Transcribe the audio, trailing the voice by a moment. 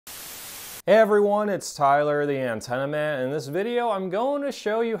Hey everyone, it's Tyler, the Antenna Man. In this video, I'm going to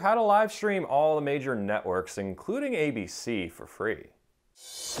show you how to live stream all the major networks, including ABC, for free.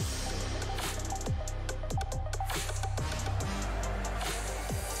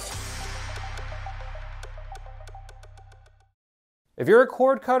 If you're a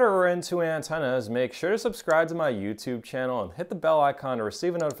cord cutter or into antennas, make sure to subscribe to my YouTube channel and hit the bell icon to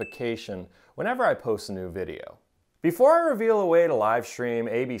receive a notification whenever I post a new video. Before I reveal a way to live stream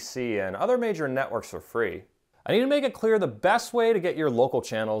ABC and other major networks for free, I need to make it clear the best way to get your local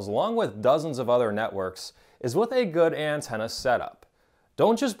channels along with dozens of other networks is with a good antenna setup.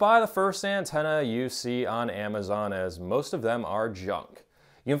 Don't just buy the first antenna you see on Amazon, as most of them are junk.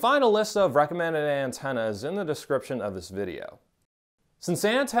 You can find a list of recommended antennas in the description of this video. Since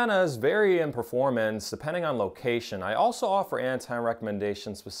antennas vary in performance depending on location, I also offer antenna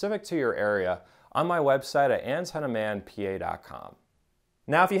recommendations specific to your area on my website at antennamanpa.com.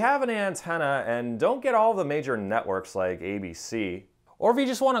 Now, if you have an antenna and don't get all of the major networks like ABC, or if you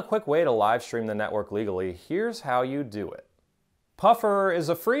just want a quick way to live stream the network legally, here's how you do it. Puffer is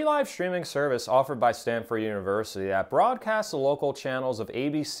a free live streaming service offered by Stanford University that broadcasts the local channels of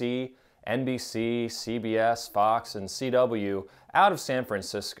ABC, NBC, CBS, Fox, and CW out of San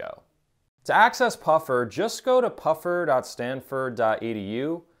Francisco. To access Puffer, just go to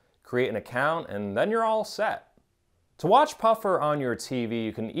puffer.stanford.edu, create an account, and then you're all set. To watch Puffer on your TV,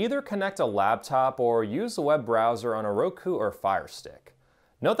 you can either connect a laptop or use the web browser on a Roku or Fire Stick.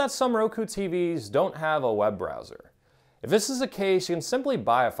 Note that some Roku TVs don't have a web browser. If this is the case, you can simply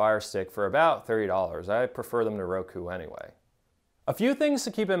buy a Fire Stick for about $30. I prefer them to Roku anyway. A few things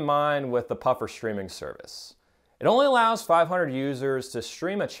to keep in mind with the Puffer streaming service. It only allows 500 users to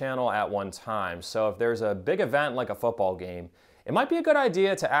stream a channel at one time, so if there's a big event like a football game, it might be a good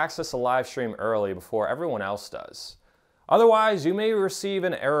idea to access a live stream early before everyone else does. Otherwise, you may receive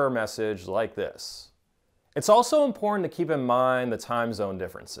an error message like this. It's also important to keep in mind the time zone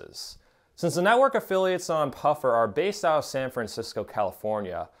differences. Since the network affiliates on Puffer are based out of San Francisco,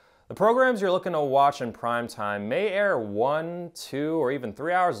 California, the programs you're looking to watch in prime time may air 1, 2, or even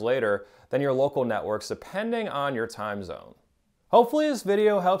 3 hours later than your local networks, depending on your time zone. Hopefully this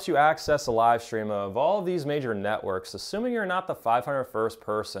video helps you access a live stream of all of these major networks, assuming you're not the 501st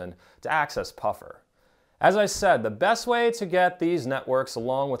person to access Puffer. As I said, the best way to get these networks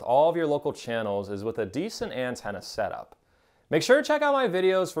along with all of your local channels is with a decent antenna setup. Make sure to check out my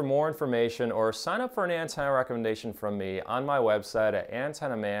videos for more information or sign up for an antenna recommendation from me on my website at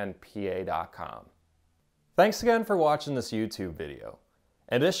antennamanpa.com. Thanks again for watching this YouTube video.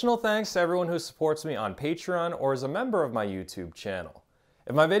 Additional thanks to everyone who supports me on Patreon or is a member of my YouTube channel.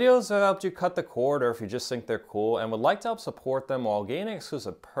 If my videos have helped you cut the cord, or if you just think they're cool and would like to help support them while gaining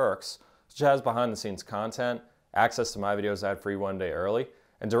exclusive perks, such as behind the scenes content, access to my videos ad-free 1 day early,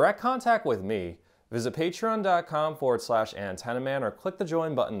 and direct contact with me, visit patreon.com/antennaman or click the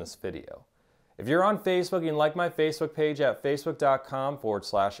join button in this video. If you're on Facebook, you can like my Facebook page at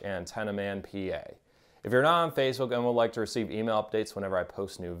facebook.com/antennamanpa. If you're not on Facebook and would like to receive email updates whenever I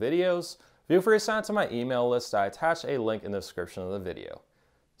post new videos, feel free to sign up to my email list. I attach a link in the description of the video.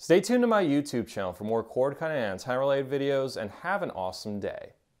 Stay tuned to my YouTube channel for more cord cutting and antenna related videos, and have an awesome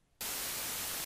day.